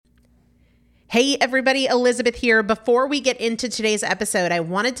Hey everybody, Elizabeth here. Before we get into today's episode, I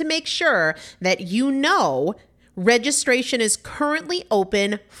wanted to make sure that you know registration is currently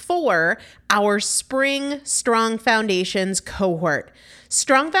open for our Spring Strong Foundations cohort.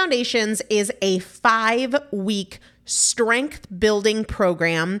 Strong Foundations is a 5-week strength building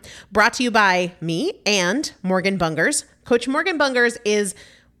program brought to you by me and Morgan Bungers. Coach Morgan Bungers is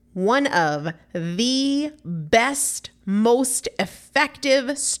one of the best, most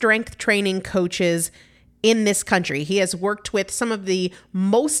effective strength training coaches in this country. He has worked with some of the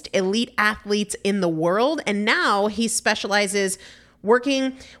most elite athletes in the world, and now he specializes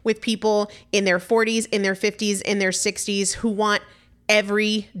working with people in their 40s, in their 50s, in their 60s who want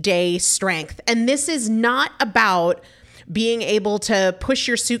everyday strength. And this is not about being able to push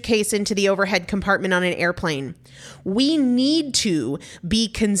your suitcase into the overhead compartment on an airplane. We need to be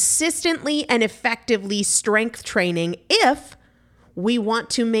consistently and effectively strength training if we want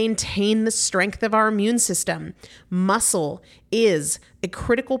to maintain the strength of our immune system. Muscle is a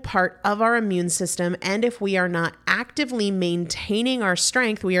critical part of our immune system, and if we are not actively maintaining our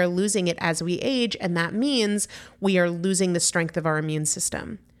strength, we are losing it as we age, and that means we are losing the strength of our immune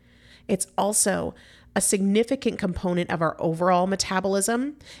system. It's also a significant component of our overall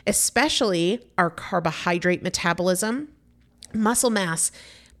metabolism, especially our carbohydrate metabolism. Muscle mass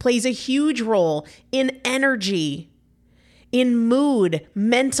plays a huge role in energy, in mood,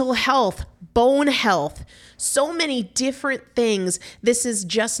 mental health, bone health, so many different things. This is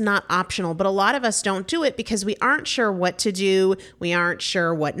just not optional, but a lot of us don't do it because we aren't sure what to do. We aren't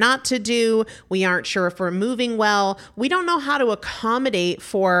sure what not to do. We aren't sure if we're moving well. We don't know how to accommodate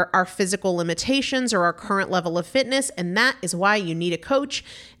for our physical limitations or our current level of fitness, and that is why you need a coach,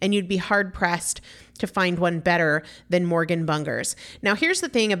 and you'd be hard-pressed to find one better than Morgan Bungers. Now, here's the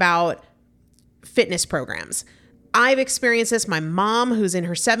thing about fitness programs. I've experienced this. My mom, who's in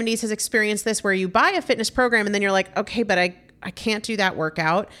her 70s, has experienced this, where you buy a fitness program and then you're like, okay, but I can't do that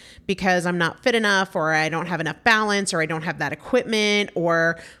workout because I'm not fit enough, or I don't have enough balance, or I don't have that equipment,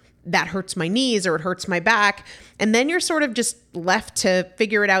 or that hurts my knees, or it hurts my back. And then you're sort of just left to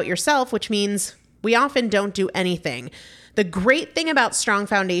figure it out yourself, which means we often don't do anything. The great thing about Strong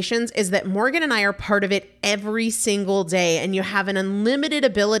Foundations is that Morgan and I are part of it every single day, and you have an unlimited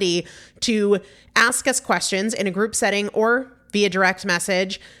ability to ask us questions in a group setting or via direct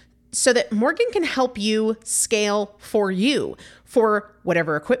message so that Morgan can help you scale for you, for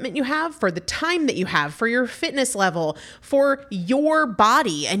whatever equipment you have, for the time that you have, for your fitness level, for your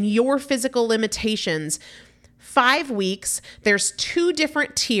body and your physical limitations. 5 weeks, there's 2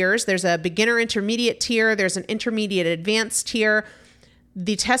 different tiers. There's a beginner intermediate tier. There's an intermediate advanced tier.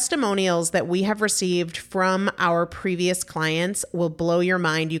 The testimonials that we have received from our previous clients will blow your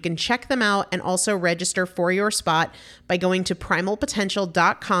mind. You can check them out and also register for your spot by going to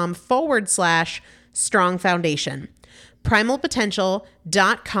primalpotential.com/strong foundation.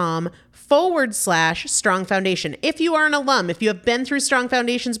 primalpotential.com/strong foundation. If you are an alum, if you have been through Strong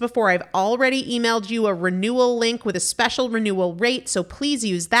Foundations before, I've already emailed you a renewal link with a special renewal rate, so please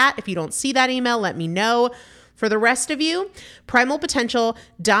use that. If you don't see that email, let me know. For the rest of you,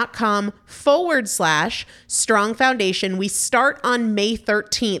 primalpotential.com/strong foundation. We start on May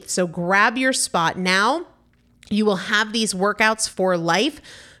 13th, so grab your spot now. You will have these workouts for life.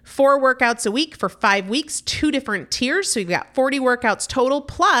 4 workouts a week for 5 weeks, 2 different tiers. So you've got 40 workouts total.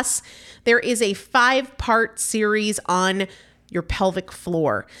 Plus, there is a 5-part series on your pelvic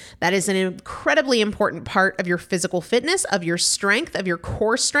floor. That is an incredibly important part of your physical fitness, of your strength, of your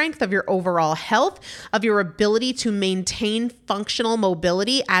core strength, of your overall health, of your ability to maintain functional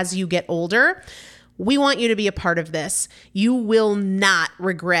mobility as you get older. We want you to be a part of this. You will not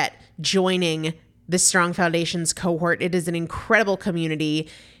regret joining the Strong Foundations cohort. It is an incredible community.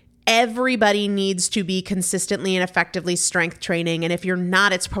 Everybody needs to be consistently and effectively strength training. And if you're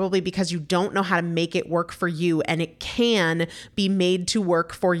not, it's probably because you don't know how to make it work for you. And it can be made to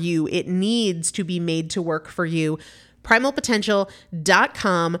work for you. It needs to be made to work for you.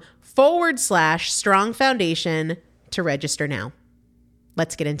 primalpotential.com/strong foundation to register now.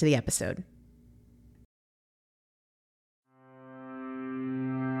 Let's get into the episode.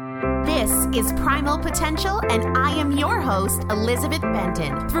 This is Primal Potential, and I am your host, Elizabeth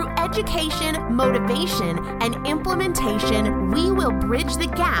Benton. Through education, motivation, and implementation, we will bridge the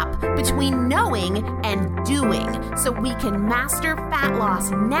gap between knowing and doing so we can master fat loss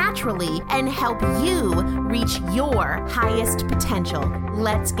naturally and help you reach your highest potential.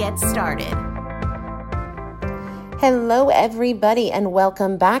 Let's get started. Hello, everybody, and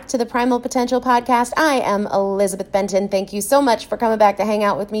welcome back to the Primal Potential Podcast. I am Elizabeth Benton. Thank you so much for coming back to hang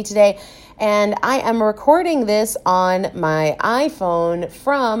out with me today. And I am recording this on my iPhone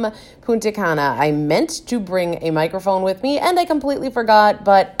from Punta Cana. I meant to bring a microphone with me, and I completely forgot.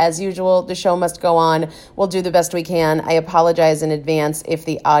 But as usual, the show must go on. We'll do the best we can. I apologize in advance if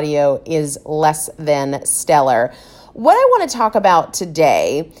the audio is less than stellar. What I want to talk about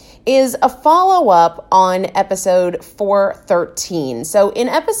today is a follow-up on episode 413. So in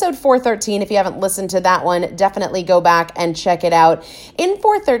episode 413, if you haven't listened to that one, definitely go back and check it out. In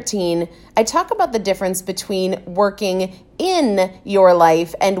 413, I talk about the difference between working in your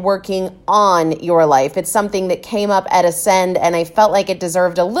life and working on your life. It's something that came up at Ascend, and I felt like it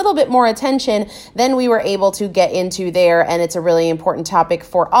deserved a little bit more attention than we were able to get into there, and it's a really important topic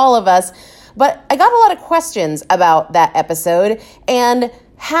for all of us. But I got a lot of questions about that episode and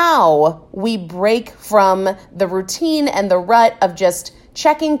how we break from the routine and the rut of just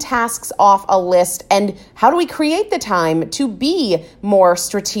checking tasks off a list, and how do we create the time to be more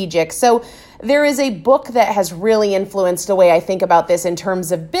strategic. So there is a book that has really influenced the way I think about this in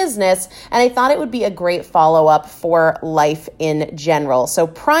terms of business, and I thought it would be a great follow-up for life in general. So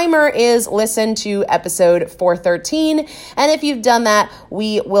primer is listen to episode 413, and if you've done that,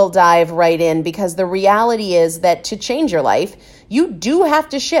 we will dive right in, because the reality is that to change your life, you do have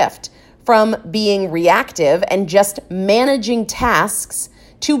to shift from being reactive and just managing tasks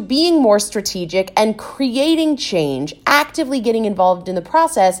to being more strategic and creating change, actively getting involved in the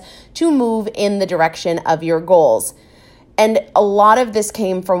process to move in the direction of your goals. And a lot of this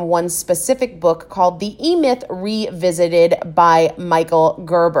came from one specific book called The E-Myth Revisited by Michael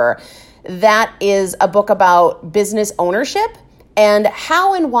Gerber. That is a book about business ownership and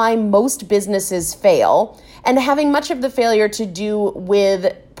how and why most businesses fail, and having much of the failure to do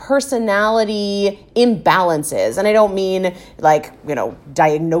with personality imbalances. And I don't mean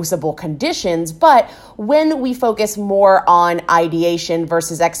diagnosable conditions, but when we focus more on ideation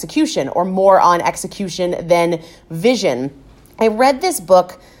versus execution, or more on execution than vision. I read this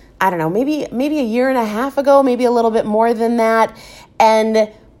book, I don't know, maybe a year and a half ago, maybe a little bit more than that. And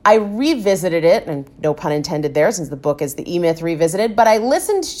I revisited it, and no pun intended there, since the book is The E-Myth Revisited, but I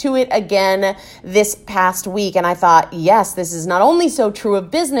listened to it again this past week, and I thought, yes, this is not only so true of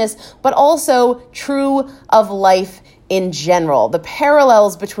business, but also true of life in general. The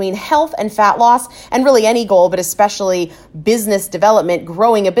parallels between health and fat loss, and really any goal, but especially business development,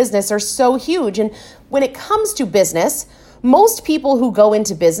 growing a business, are so huge. And when it comes to business, most people who go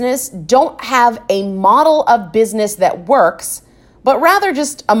into business don't have a model of business that works, but rather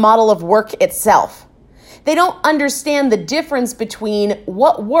just a model of work itself. They don't understand the difference between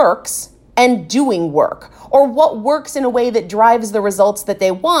what works and doing work, or what works in a way that drives the results that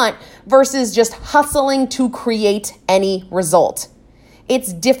they want versus just hustling to create any result.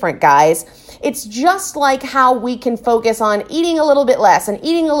 It's different, guys. It's just like how we can focus on eating a little bit less and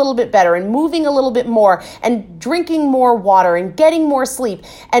eating a little bit better and moving a little bit more and drinking more water and getting more sleep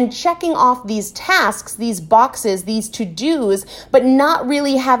and checking off these tasks, these boxes, these to-dos, but not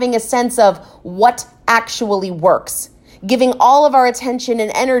really having a sense of what actually works. Giving all of our attention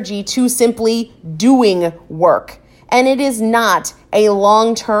and energy to simply doing work. And it is not a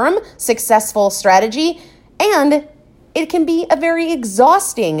long-term successful strategy, and it can be a very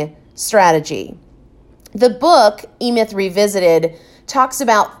exhausting strategy. The book, E-Myth Revisited, talks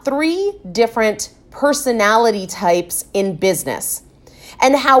about 3 different personality types in business,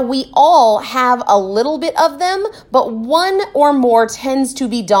 and how we all have a little bit of them, but one or more tends to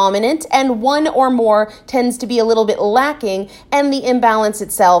be dominant and one or more tends to be a little bit lacking, and the imbalance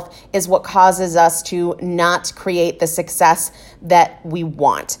itself is what causes us to not create the success that we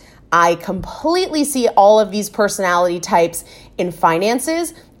want. I completely see all of these personality types in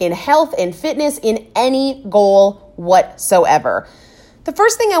finances, in health, in fitness, in any goal whatsoever. The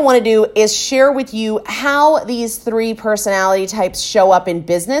first thing I want to do is share with you how these 3 personality types show up in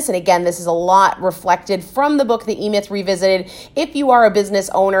business. And again, this is a lot reflected from the book, The E-Myth Revisited. If you are a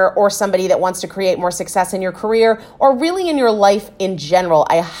business owner or somebody that wants to create more success in your career or really in your life in general,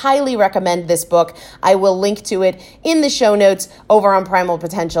 I highly recommend this book. I will link to it in the show notes over on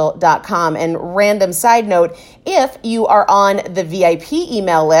primalpotential.com. And random side note, if you are on the VIP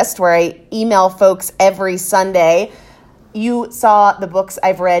email list where I email folks every Sunday, you saw the books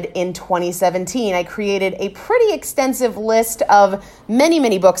I've read in 2017. I created a pretty extensive list of many,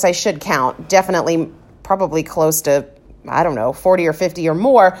 many books I should count. Definitely, probably close to 40 or 50 or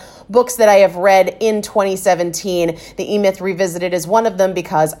more books that I have read in 2017. The E-Myth Revisited is one of them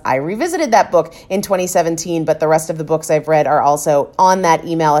because I revisited that book in 2017, but the rest of the books I've read are also on that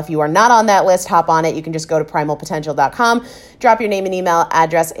email. If you are not on that list, hop on it. You can just go to primalpotential.com, drop your name and email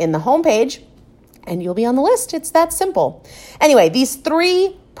address in the homepage, and you'll be on the list. It's that simple. Anyway, these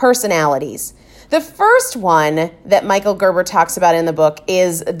 3 personalities. The first one that Michael Gerber talks about in the book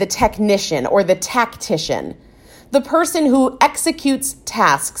is the technician or the tactician. The person who executes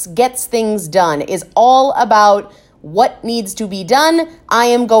tasks, gets things done, is all about what needs to be done. I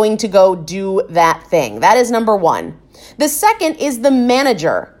am going to go do that thing. That is number 1. The second is the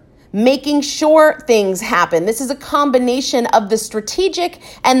manager, making sure things happen. This is a combination of the strategic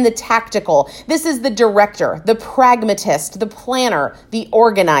and the tactical. This is the director, the pragmatist, the planner, the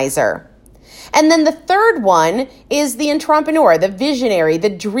organizer. And then the third one is the entrepreneur, the visionary, the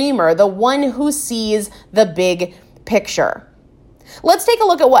dreamer, the one who sees the big picture. Let's take a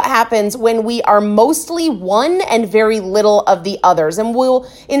look at what happens when we are mostly one and very little of the others. And we'll,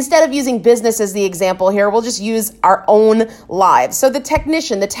 instead of using business as the example here, we'll just use our own lives. So the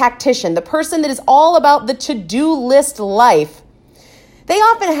technician, the tactician, the person that is all about the to-do list life, they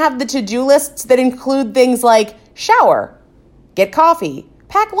often have the to-do lists that include things like shower, get coffee,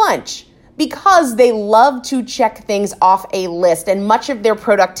 pack lunch, because they love to check things off a list. And much of their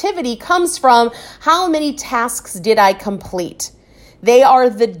productivity comes from how many tasks did I complete? They are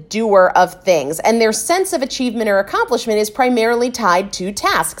the doer of things, and their sense of achievement or accomplishment is primarily tied to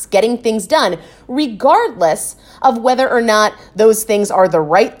tasks, getting things done, regardless of whether or not those things are the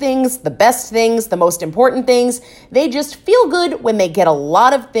right things, the best things, the most important things. They just feel good when they get a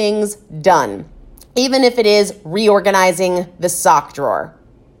lot of things done, even if it is reorganizing the sock drawer.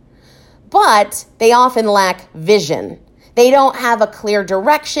 But they often lack vision. They don't have a clear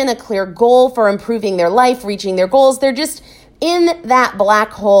direction, a clear goal for improving their life, reaching their goals. They're just in that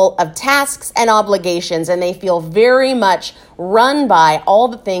black hole of tasks and obligations, and they feel very much run by all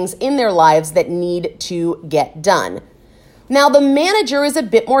the things in their lives that need to get done. Now, the manager is a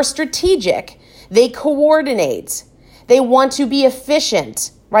bit more strategic. They coordinate. They want to be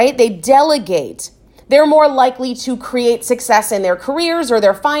efficient, right? They delegate. They're more likely to create success in their careers or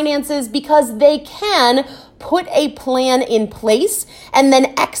their finances because they can put a plan in place and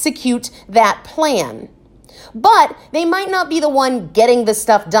then execute that plan. But they might not be the one getting the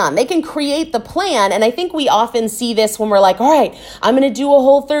stuff done. They can create the plan, and I think we often see this when we're like, all right, I'm going to do a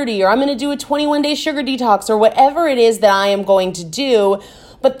Whole30, or I'm going to do a 21-day sugar detox, or whatever it is that I am going to do.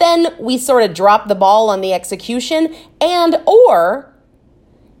 But then we sort of drop the ball on the execution, or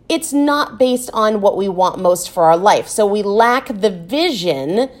it's not based on what we want most for our life. So we lack the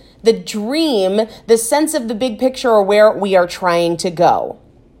vision, the dream, the sense of the big picture or where we are trying to go.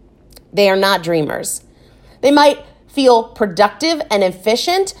 They are not dreamers. They might feel productive and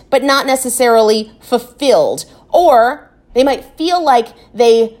efficient, but not necessarily fulfilled. Or they might feel like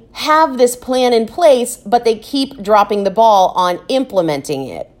they have this plan in place, but they keep dropping the ball on implementing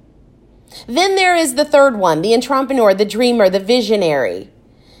it. Then there is the third one, the entrepreneur, the dreamer, the visionary.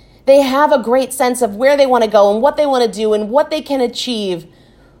 They have a great sense of where they want to go and what they want to do and what they can achieve,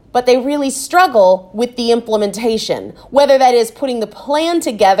 but they really struggle with the implementation, whether that is putting the plan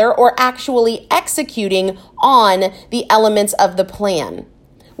together or actually executing on the elements of the plan.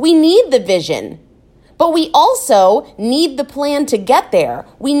 We need the vision, but we also need the plan to get there.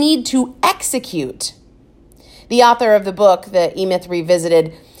 We need to execute. The author of the book, The E-Myth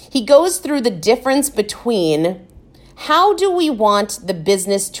Revisited, he goes through the difference between how do we want the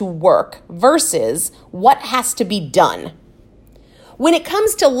business to work versus what has to be done. When it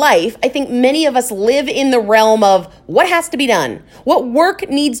comes to life, I think many of us live in the realm of what has to be done, what work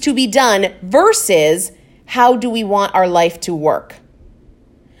needs to be done versus how do we want our life to work.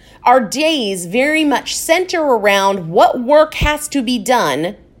 Our days very much center around what work has to be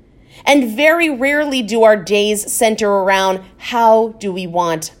done, and very rarely do our days center around how do we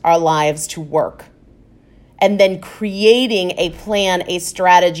want our lives to work. And then creating a plan, a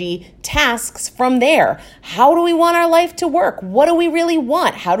strategy, tasks from there. How do we want our life to work? What do we really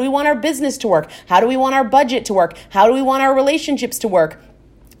want? How do we want our business to work? How do we want our budget to work? How do we want our relationships to work?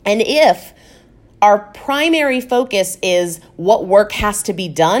 And if our primary focus is what work has to be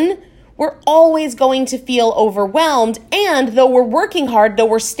done, we're always going to feel overwhelmed. And though we're working hard, though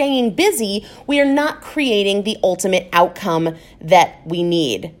we're staying busy, we are not creating the ultimate outcome that we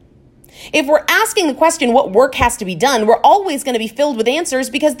need. If we're asking the question, what work has to be done, we're always going to be filled with answers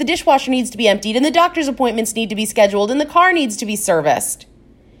because the dishwasher needs to be emptied and the doctor's appointments need to be scheduled and the car needs to be serviced.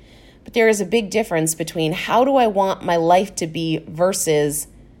 But there is a big difference between how do I want my life to be versus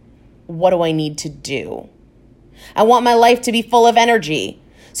what do I need to do? I want my life to be full of energy.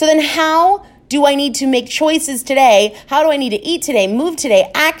 So then how do I need to make choices today? How do I need to eat today, move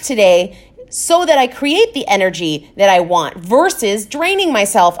today, act today, so that I create the energy that I want versus draining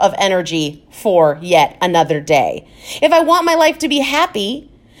myself of energy for yet another day? If I want my life to be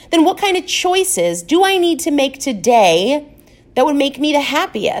happy, then what kind of choices do I need to make today that would make me the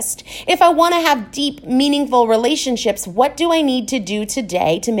happiest? If I want to have deep, meaningful relationships, what do I need to do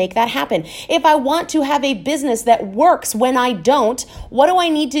today to make that happen? If I want to have a business that works when I don't, what do I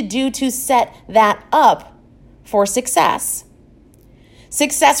need to do to set that up for success?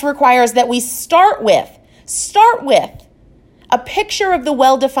 Success requires that we start with a picture of the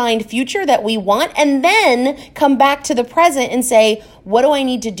well-defined future that we want, and then come back to the present and say, what do I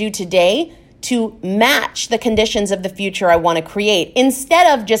need to do today to match the conditions of the future I want to create,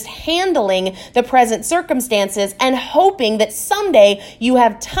 instead of just handling the present circumstances and hoping that someday you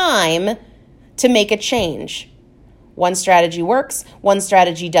have time to make a change. One strategy works, one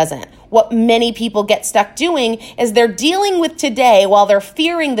strategy doesn't. What many people get stuck doing is they're dealing with today while they're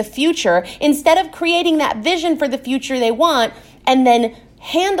fearing the future, instead of creating that vision for the future they want and then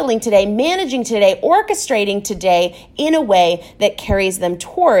handling today, managing today, orchestrating today in a way that carries them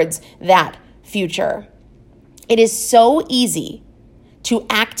towards that future. It is so easy to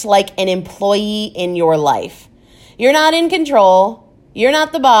act like an employee in your life. You're not in control. You're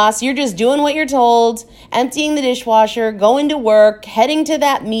not the boss. You're just doing what you're told, emptying the dishwasher, going to work, heading to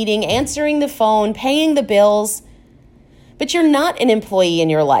that meeting, answering the phone, paying the bills. But you're not an employee in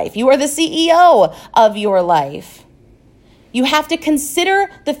your life. You are the CEO of your life. You have to consider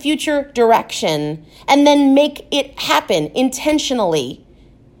the future direction and then make it happen intentionally.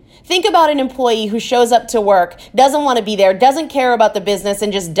 Think about an employee who shows up to work, doesn't want to be there, doesn't care about the business,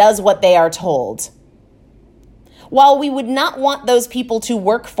 and just does what they are told. While we would not want those people to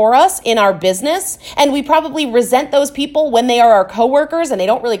work for us in our business, and we probably resent those people when they are our coworkers and they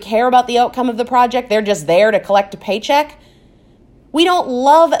don't really care about the outcome of the project, they're just there to collect a paycheck. We don't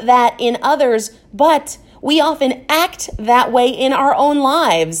love that in others, but we often act that way in our own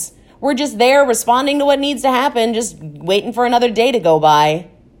lives. We're just there responding to what needs to happen, just waiting for another day to go by.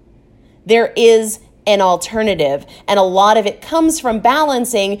 There is an alternative, and a lot of it comes from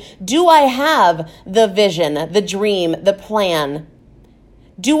balancing, do I have the vision, the dream, the plan?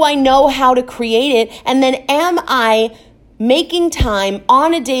 Do I know how to create it? And then am I making time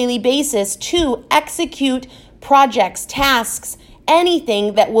on a daily basis to execute projects, tasks,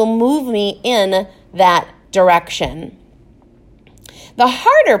 anything that will move me in that direction? The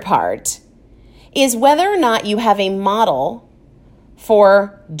harder part is whether or not you have a model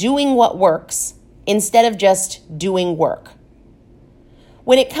for doing what works instead of just doing work.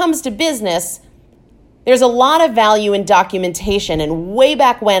 When it comes to business, there's a lot of value in documentation. And way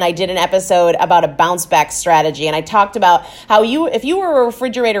back when, I did an episode about a bounce back strategy. And I talked about how if you were a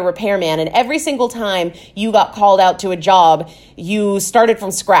refrigerator repairman and every single time you got called out to a job, you started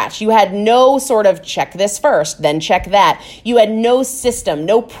from scratch. You had no sort of check this first, then check that. You had no system,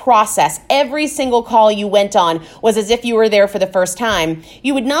 no process. Every single call you went on was as if you were there for the first time.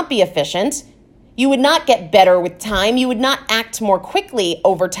 You would not be efficient. You would not get better with time. You would not act more quickly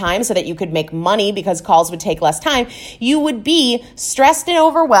over time so that you could make money because calls would take less time. You would be stressed and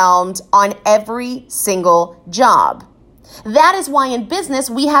overwhelmed on every single job. That is why in business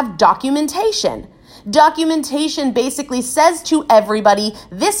we have documentation. Documentation basically says to everybody,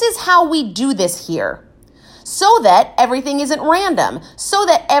 this is how we do this here. So that everything isn't random, so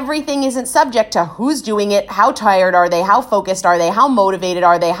that everything isn't subject to who's doing it, how tired are they, how focused are they, how motivated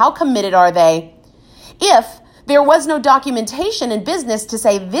are they, how committed are they. If there was no documentation in business to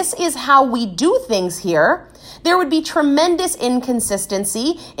say this is how we do things here, there would be tremendous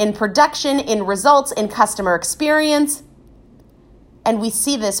inconsistency in production, in results, in customer experience. And we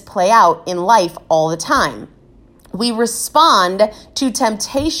see this play out in life all the time. We respond to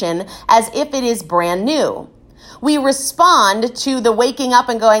temptation as if it is brand new. We respond to the waking up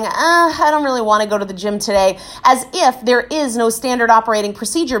and going, I don't really want to go to the gym today, as if there is no standard operating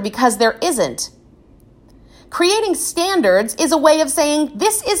procedure, because there isn't. Creating standards is a way of saying,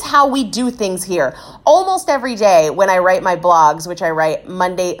 this is how we do things here. Almost every day when I write my blogs, which I write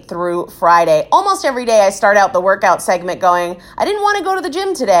Monday through Friday, almost every day I start out the workout segment going, I didn't want to go to the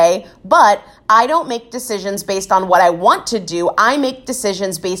gym today, but I don't make decisions based on what I want to do. I make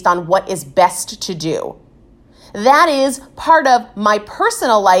decisions based on what is best to do. That is part of my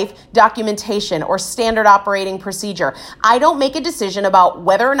personal life documentation or standard operating procedure. I don't make a decision about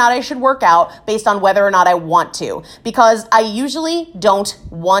whether or not I should work out based on whether or not I want to, because I usually don't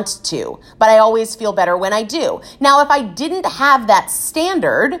want to, but I always feel better when I do. Now, if I didn't have that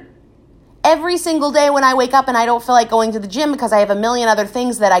standard every single day when I wake up and I don't feel like going to the gym because I have a million other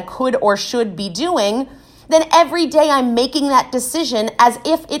things that I could or should be doing, then every day I'm making that decision as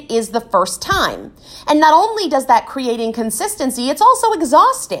if it is the first time. And not only does that create inconsistency, it's also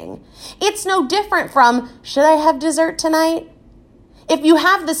exhausting. It's no different from, should I have dessert tonight? If you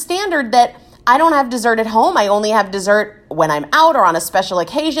have the standard that I don't have dessert at home, I only have dessert when I'm out or on a special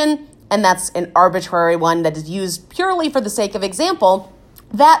occasion, and that's an arbitrary one that is used purely for the sake of example,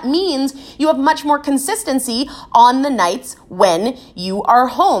 that means you have much more consistency on the nights when you are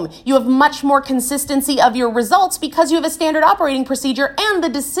home. You have much more consistency of your results because you have a standard operating procedure, and the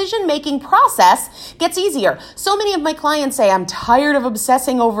decision-making process gets easier. So many of my clients say, I'm tired of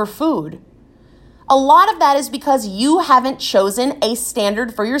obsessing over food. A lot of that is because you haven't chosen a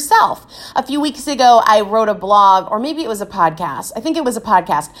standard for yourself. A few weeks ago, I wrote a blog, or maybe it was a podcast. I think it was a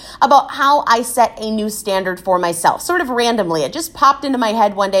podcast about how I set a new standard for myself, sort of randomly. It just popped into my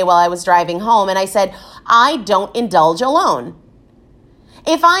head one day while I was driving home, and I said, I don't indulge alone.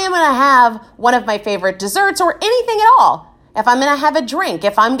 If I am going to have one of my favorite desserts or anything at all, if I'm going to have a drink,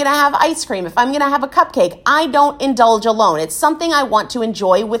 if I'm going to have ice cream, if I'm going to have a cupcake, I don't indulge alone. It's something I want to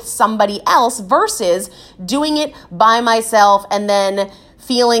enjoy with somebody else versus doing it by myself and then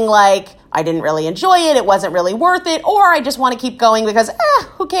feeling like I didn't really enjoy it, it wasn't really worth it, or I just want to keep going because,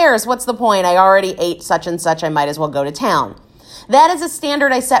 who cares? What's the point? I already ate such and such, I might as well go to town. That is a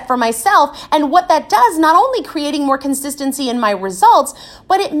standard I set for myself, and what that does, not only creating more consistency in my results,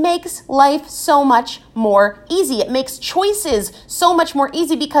 but it makes life so much more easy. It makes choices so much more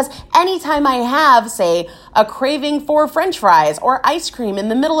easy because anytime I have, say, a craving for French fries or ice cream in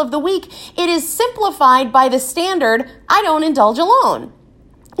the middle of the week, it is simplified by the standard, I don't indulge alone.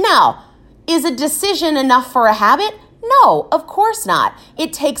 Now, is a decision enough for a habit? No, of course not.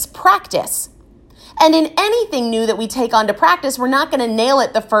 It takes practice. And in anything new that we take on to practice, we're not going to nail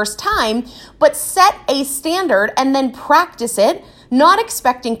it the first time, but set a standard and then practice it, not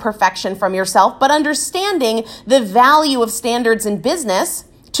expecting perfection from yourself, but understanding the value of standards in business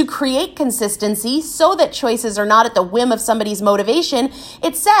to create consistency so that choices are not at the whim of somebody's motivation.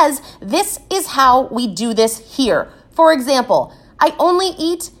 It says, this is how we do this here. For example, I only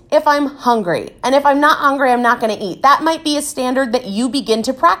eat if I'm hungry. And if I'm not hungry, I'm not going to eat. That might be a standard that you begin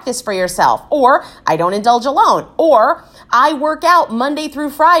to practice for yourself. Or I don't indulge alone. Or I work out Monday through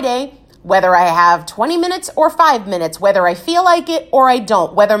Friday, whether I have 20 minutes or 5 minutes, whether I feel like it or I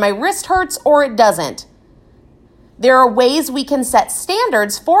don't, whether my wrist hurts or it doesn't. There are ways we can set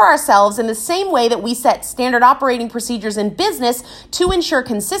standards for ourselves in the same way that we set standard operating procedures in business to ensure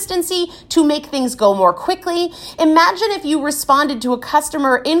consistency, to make things go more quickly. Imagine if you responded to a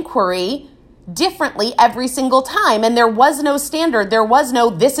customer inquiry differently every single time and there was no standard, there was no,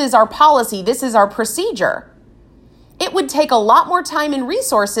 this is our policy, this is our procedure. It would take a lot more time and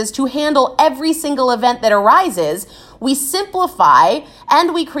resources to handle every single event that arises. We simplify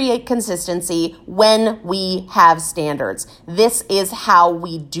and we create consistency when we have standards. This is how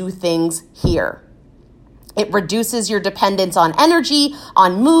we do things here. It reduces your dependence on energy,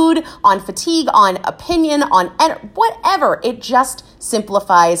 on mood, on fatigue, on opinion, on whatever. It just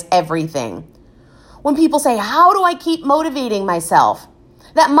simplifies everything. When people say, how do I keep motivating myself?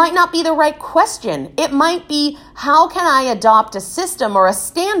 That might not be the right question. It might be, how can I adopt a system or a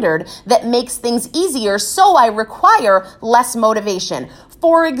standard that makes things easier so I require less motivation?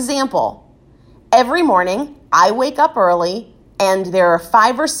 For example, every morning I wake up early and there are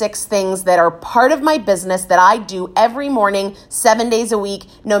 5 or 6 things that are part of my business that I do every morning, 7 days a week,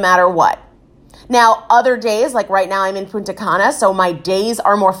 no matter what. Now, other days, like right now I'm in Punta Cana, so my days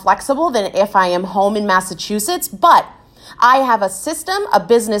are more flexible than if I am home in Massachusetts, but I have a system, a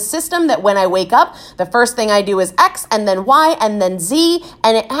business system that when I wake up, the first thing I do is X and then Y and then Z,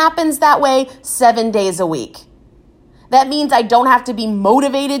 and it happens that way 7 days a week. That means I don't have to be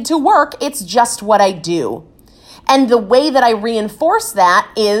motivated to work. It's just what I do. And the way that I reinforce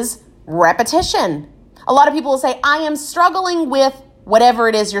that is repetition. A lot of people will say, I am struggling with whatever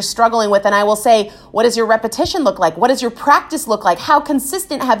it is you're struggling with. And I will say, what does your repetition look like? What does your practice look like? How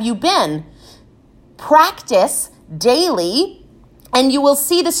consistent have you been? Practice daily, and you will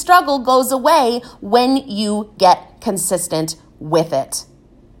see the struggle goes away when you get consistent with it.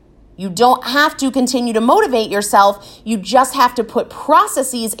 You don't have to continue to motivate yourself. You just have to put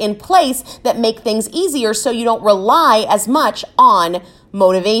processes in place that make things easier so you don't rely as much on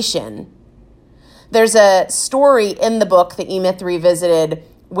motivation. There's a story in the book, The E-Myth Revisited,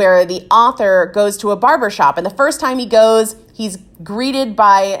 where the author goes to a barbershop, and the first time he goes, he's greeted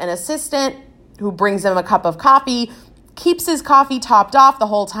by an assistant who brings him a cup of coffee, keeps his coffee topped off the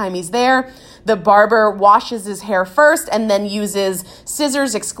whole time he's there. The barber washes his hair first and then uses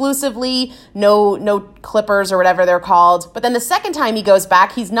scissors exclusively, no clippers or whatever they're called. But then the second time he goes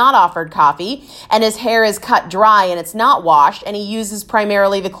back, he's not offered coffee and his hair is cut dry and it's not washed and he uses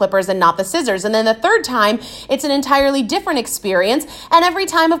primarily the clippers and not the scissors. And then the third time, it's an entirely different experience. And every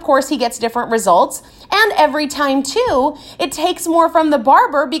time, of course, he gets different results. And every time, too, it takes more from the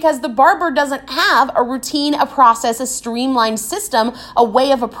barber because the barber doesn't have a routine, a process, a streamlined system, a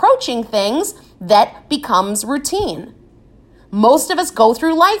way of approaching things that becomes routine. Most of us go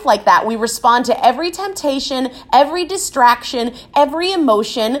through life like that. We respond to every temptation, every distraction, every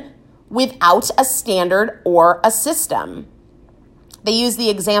emotion without a standard or a system. They use the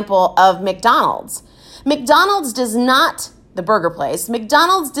example of McDonald's. McDonald's does not, the burger place,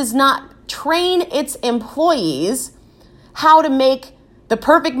 McDonald's does not train its employees how to make the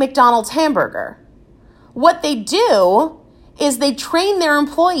perfect McDonald's hamburger. What they do is they train their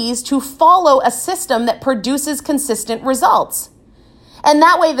employees to follow a system that produces consistent results. And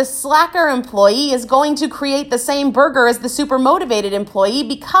that way the slacker employee is going to create the same burger as the super motivated employee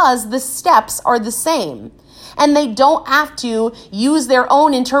because the steps are the same. And they don't have to use their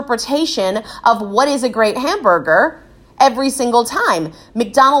own interpretation of what is a great hamburger every single time.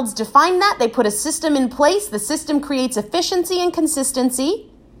 McDonald's defined that. They put a system in place. The system creates efficiency and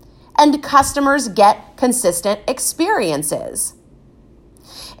consistency, and customers get consistent experiences.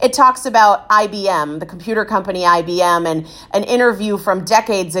 It talks about IBM, the computer company IBM, and an interview from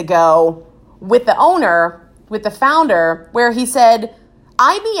decades ago with the owner, with the founder, where he said,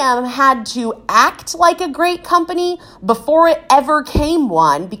 IBM had to act like a great company before it ever became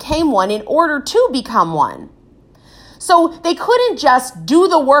one in order to become one. So they couldn't just do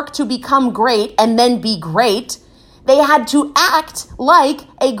the work to become great and then be great. They had to act like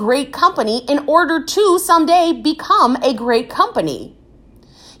a great company in order to someday become a great company.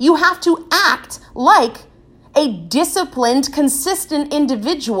 You have to act like a disciplined, consistent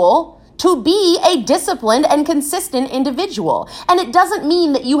individual to be a disciplined and consistent individual. And it doesn't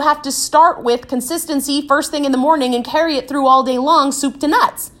mean that you have to start with consistency first thing in the morning and carry it through all day long, soup to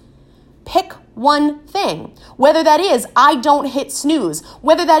nuts. Pick one thing. Whether that is, I don't hit snooze.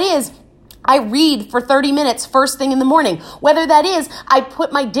 Whether that is, I read for 30 minutes first thing in the morning. Whether that is, I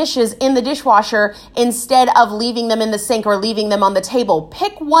put my dishes in the dishwasher instead of leaving them in the sink or leaving them on the table.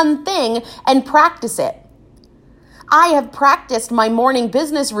 Pick one thing and practice it. I have practiced my morning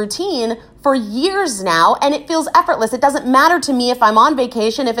business routine for years now, and it feels effortless. It doesn't matter to me if I'm on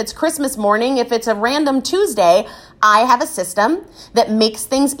vacation, if it's Christmas morning, if it's a random Tuesday. I have a system that makes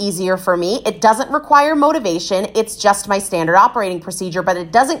things easier for me. It doesn't require motivation. It's just my standard operating procedure, but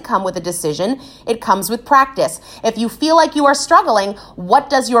it doesn't come with a decision. It comes with practice. If you feel like you are struggling, what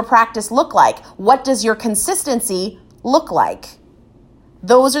does your practice look like? What does your consistency look like?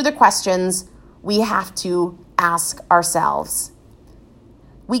 Those are the questions we have to ask ourselves.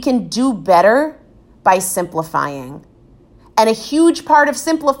 We can do better by simplifying. And a huge part of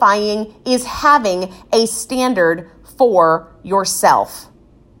simplifying is having a standard for yourself,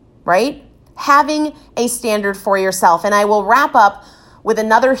 right? Having a standard for yourself. And I will wrap up with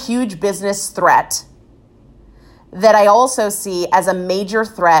another huge business threat that I also see as a major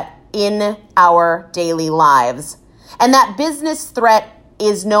threat in our daily lives. And that business threat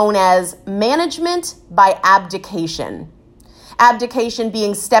is known as management by abdication. Abdication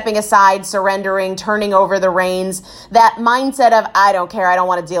being stepping aside, surrendering, turning over the reins. That mindset of, I don't care, I don't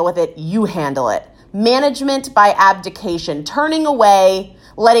want to deal with it, you handle it. Management by abdication, turning away,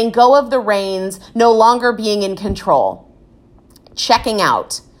 letting go of the reins, no longer being in control. Checking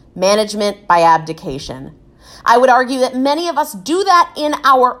out, management by abdication. I would argue that many of us do that in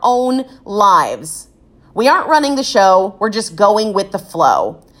our own lives. We aren't running the show, we're just going with the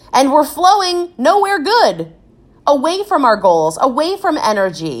flow. And we're flowing nowhere good. Away from our goals, away from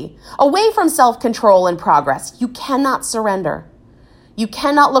energy, away from self-control and progress. You cannot surrender. You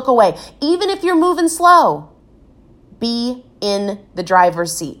cannot look away. Even if you're moving slow, be in the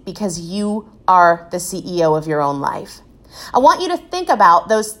driver's seat because you are the CEO of your own life. I want you to think about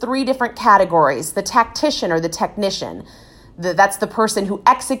those three different categories: the tactician or the technician. That's the person who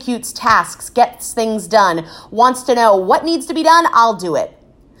executes tasks, gets things done, wants to know what needs to be done, I'll do it.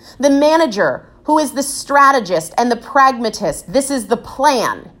 The manager, who is the strategist and the pragmatist. This is the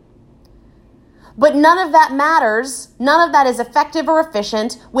plan. But none of that matters. None of that is effective or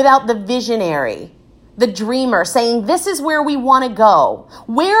efficient without the visionary, the dreamer, saying, this is where we want to go.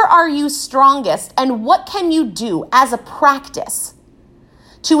 Where are you strongest? And what can you do as a practice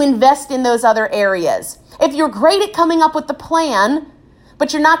to invest in those other areas? If you're great at coming up with the plan,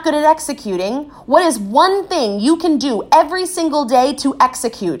 but you're not good at executing, what is one thing you can do every single day to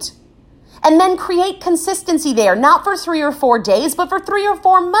execute? And then create consistency there, not for 3 or 4 days, but for 3 or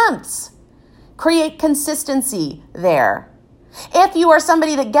 4 months. Create consistency there. If you are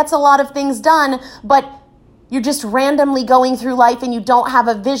somebody that gets a lot of things done, but you're just randomly going through life and you don't have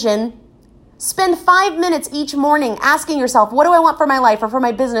a vision, spend 5 minutes each morning asking yourself, what do I want for my life or for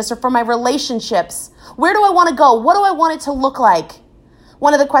my business or for my relationships? Where do I want to go? What do I want it to look like?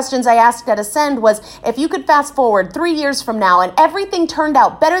 One of the questions I asked at Ascend was, if you could fast forward 3 years from now and everything turned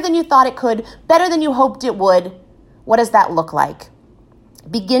out better than you thought it could, better than you hoped it would, what does that look like?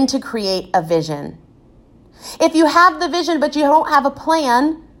 Begin to create a vision. If you have the vision but you don't have a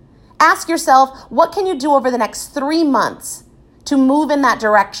plan, ask yourself, what can you do over the next 3 months to move in that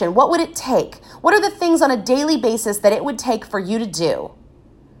direction? What would it take? What are the things on a daily basis that it would take for you to do?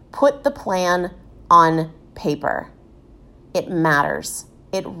 Put the plan on paper. It matters.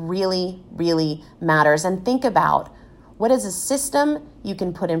 It really, really matters. And think about, what is a system you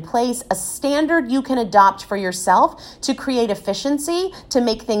can put in place, a standard you can adopt for yourself to create efficiency, to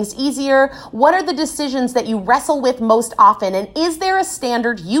make things easier? What are the decisions that you wrestle with most often? And is there a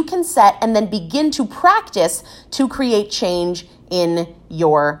standard you can set and then begin to practice to create change in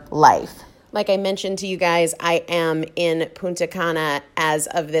your life? Like I mentioned to you guys, I am in Punta Cana as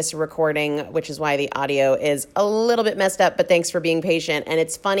of this recording, which is why the audio is a little bit messed up, but thanks for being patient. And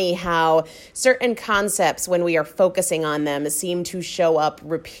it's funny how certain concepts, when we are focusing on them, seem to show up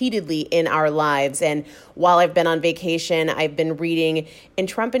repeatedly in our lives. And while I've been on vacation, I've been reading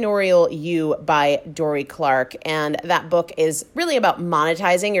Entrepreneurial You by Dorie Clark. And that book is really about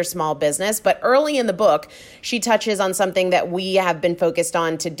monetizing your small business. But early in the book, she touches on something that we have been focused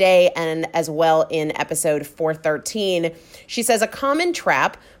on today and as well in episode 413. She says a common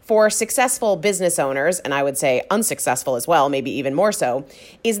trap for successful business owners, and I would say unsuccessful as well, maybe even more so,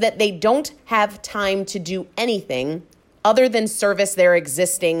 is that they don't have time to do anything other than service their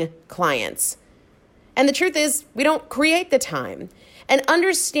existing clients. And the truth is, we don't create the time. And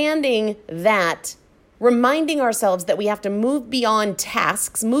understanding that, reminding ourselves that we have to move beyond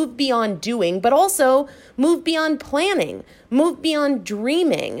tasks, move beyond doing, but also move beyond planning, move beyond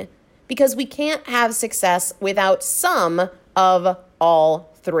dreaming, because we can't have success without some of all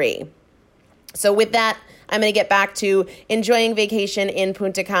three. So with that, I'm going to get back to enjoying vacation in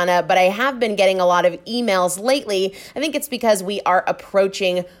Punta Cana, but I have been getting a lot of emails lately. I think it's because we are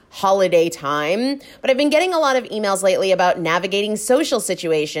approaching holiday time, but I've been getting a lot of emails lately about navigating social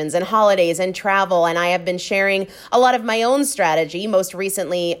situations and holidays and travel, and I have been sharing a lot of my own strategy, most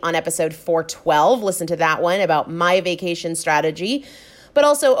recently on episode 412. Listen to that one about my vacation strategy. But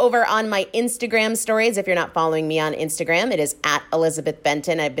also over on my Instagram stories. If you're not following me on Instagram, it is at Elizabeth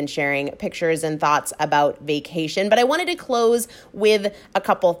Benton. I've been sharing pictures and thoughts about vacation, but I wanted to close with a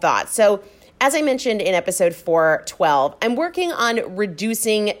couple thoughts. So as I mentioned in episode 412, I'm working on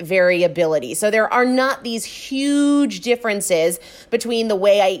reducing variability. So there are not these huge differences between the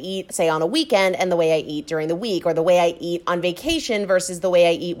way I eat, say, on a weekend and the way I eat during the week, or the way I eat on vacation versus the way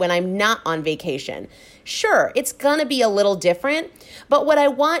I eat when I'm not on vacation. Sure, it's gonna be a little different, but what I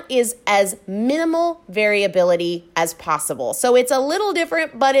want is as minimal variability as possible. So it's a little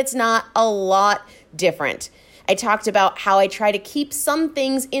different, but it's not a lot different. I talked about how I try to keep some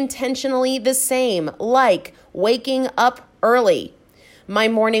things intentionally the same, like waking up early, my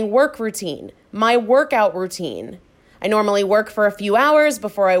morning work routine, my workout routine. I normally work for a few hours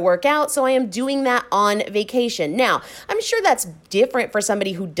before I work out, so I am doing that on vacation. Now, I'm sure that's different for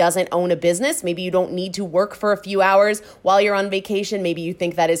somebody who doesn't own a business. Maybe you don't need to work for a few hours while you're on vacation. Maybe you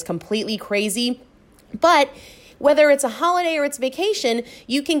think that is completely crazy. But whether it's a holiday or it's vacation,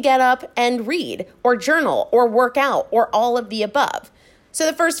 you can get up and read or journal or work out or all of the above. So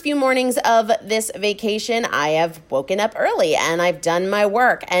the first few mornings of this vacation, I have woken up early and I've done my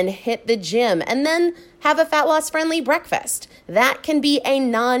work and hit the gym and then have a fat loss friendly breakfast. That can be a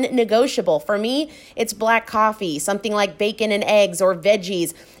non-negotiable. For me, it's black coffee, something like bacon and eggs or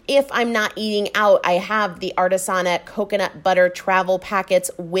veggies. If I'm not eating out, I have the Artisana coconut butter travel packets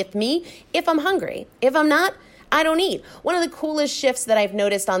with me if I'm hungry. If I'm not, I don't eat. One of the coolest shifts that I've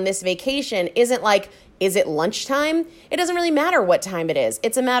noticed on this vacation isn't like, is it lunchtime? It doesn't really matter what time it is.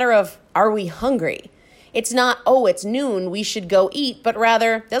 It's a matter of, are we hungry? It's not, oh, it's noon, we should go eat, but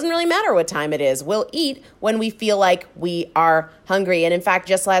rather, it doesn't really matter what time it is. We'll eat when we feel like we are hungry. And in fact,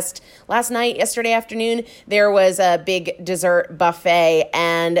 just last night, yesterday afternoon, there was a big dessert buffet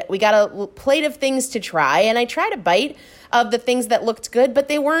and we got a plate of things to try. And I tried a bite of the things that looked good, but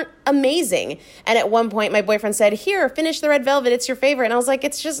they weren't amazing. And at one point, my boyfriend said, here, finish the red velvet. It's your favorite. And I was like,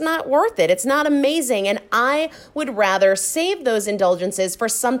 it's just not worth it. It's not amazing. And I would rather save those indulgences for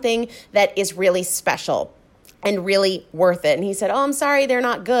something that is really special and really worth it. And he said, oh, I'm sorry, they're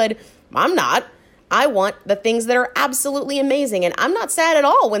not good. I'm not. I want the things that are absolutely amazing. And I'm not sad at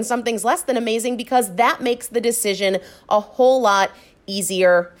all when something's less than amazing, because that makes the decision a whole lot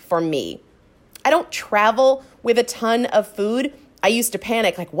easier for me. I don't travel with a ton of food. I used to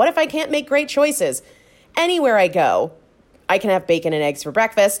panic, like, what if I can't make great choices? Anywhere I go, I can have bacon and eggs for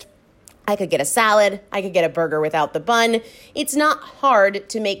breakfast. I could get a salad. I could get a burger without the bun. It's not hard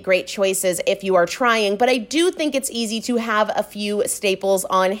to make great choices if you are trying, but I do think it's easy to have a few staples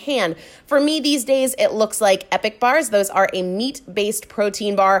on hand. For me these days, it looks like Epic Bars. Those are a meat-based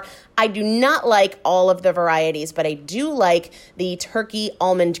protein bar. I do not like all of the varieties, but I do like the turkey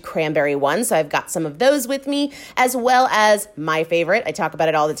almond cranberry one. So I've got some of those with me, as well as my favorite, I talk about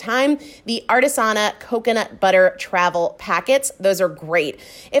it all the time, the Artisana coconut butter travel packets. Those are great.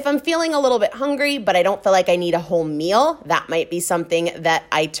 If I'm feeling a little bit hungry, but I don't feel like I need a whole meal, that might be something that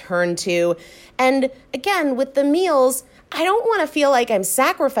I turn to. And again, with the meals, I don't want to feel like I'm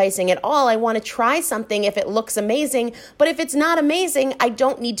sacrificing at all. I want to try something if it looks amazing, but if it's not amazing, I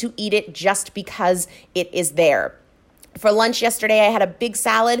don't need to eat it just because it is there. For lunch yesterday, I had a big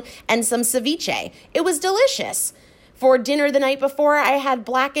salad and some ceviche. It was delicious. For dinner the night before, I had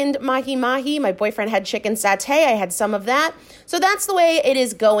blackened mahi-mahi. My boyfriend had chicken satay. I had some of that. So that's the way it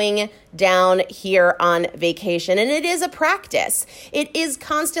is going down here on vacation. And it is a practice. It is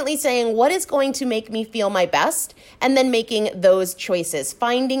constantly saying, what is going to make me feel my best? And then making those choices,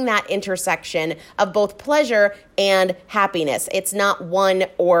 finding that intersection of both pleasure and happiness. It's not one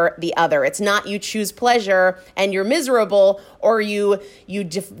or the other. It's not you choose pleasure and you're miserable, or you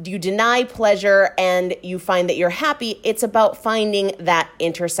deny pleasure and you find that you're happy. It's about finding that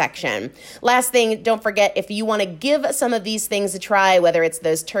intersection. Last thing, don't forget, if you want to give some of these things a try, whether it's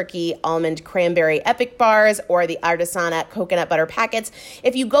those turkey almond cranberry Epic Bars or the Artisana coconut butter packets,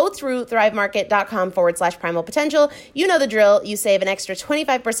 if you go through thrivemarket.com/primal potential, you know the drill. You save an extra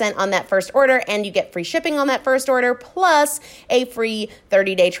 25% on that first order, and you get free shipping on that first order, plus a free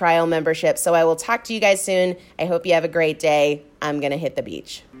 30-day trial membership. So I will talk to you guys soon. I hope you have a great day. I'm going to hit the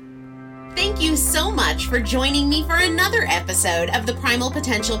beach. Thank you so much for joining me for another episode of the Primal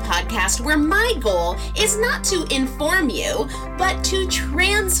Potential Podcast, where my goal is not to inform you, but to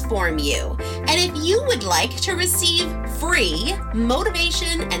transform you. And if you would like to receive free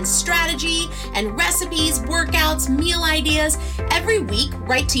motivation and strategy and recipes, workouts, meal ideas every week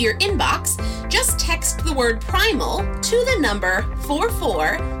right to your inbox, just text the word primal to the number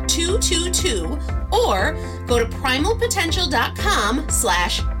 44222 or go to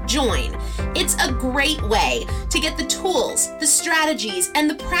primalpotential.com/join. It's a great way to get the tools, the strategies, and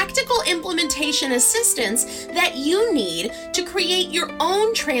the practical implementation assistance that you need to create your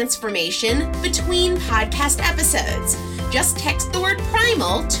own transformation between podcast episodes. Just text the word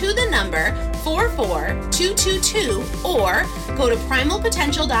primal to the number 44222 or go to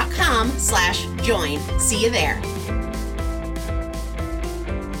primalpotential.com/join. See you there.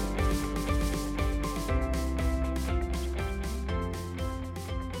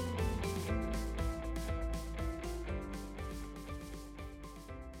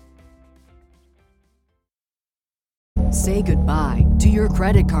 Say goodbye to your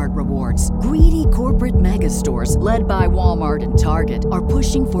credit card rewards. Greedy corporate mega stores, led by Walmart and Target, are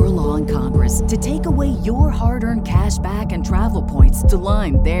pushing for a law in Congress to take away your hard-earned cash back and travel points to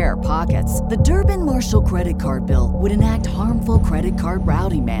line their pockets. The Durbin-Marshall credit card bill would enact harmful credit card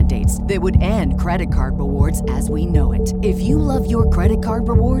routing mandates that would end credit card rewards as we know it. If you love your credit card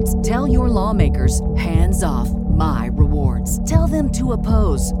rewards, tell your lawmakers, hands off my rewards. Tell them to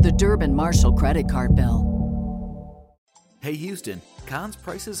oppose the Durbin-Marshall credit card bill. Hey Houston, Conn's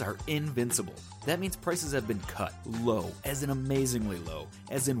prices are invincible. That means prices have been cut low, as in amazingly low,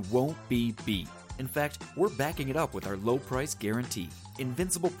 as in won't be beat. In fact, we're backing it up with our low price guarantee.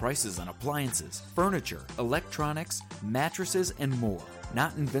 Invincible prices on appliances, furniture, electronics, mattresses, and more.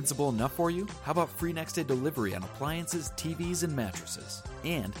 Not invincible enough for you? How about free next day delivery on appliances, TVs, and mattresses?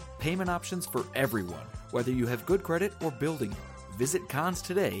 And payment options for everyone, whether you have good credit or building it. Visit Conn's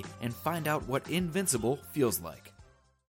today and find out what invincible feels like.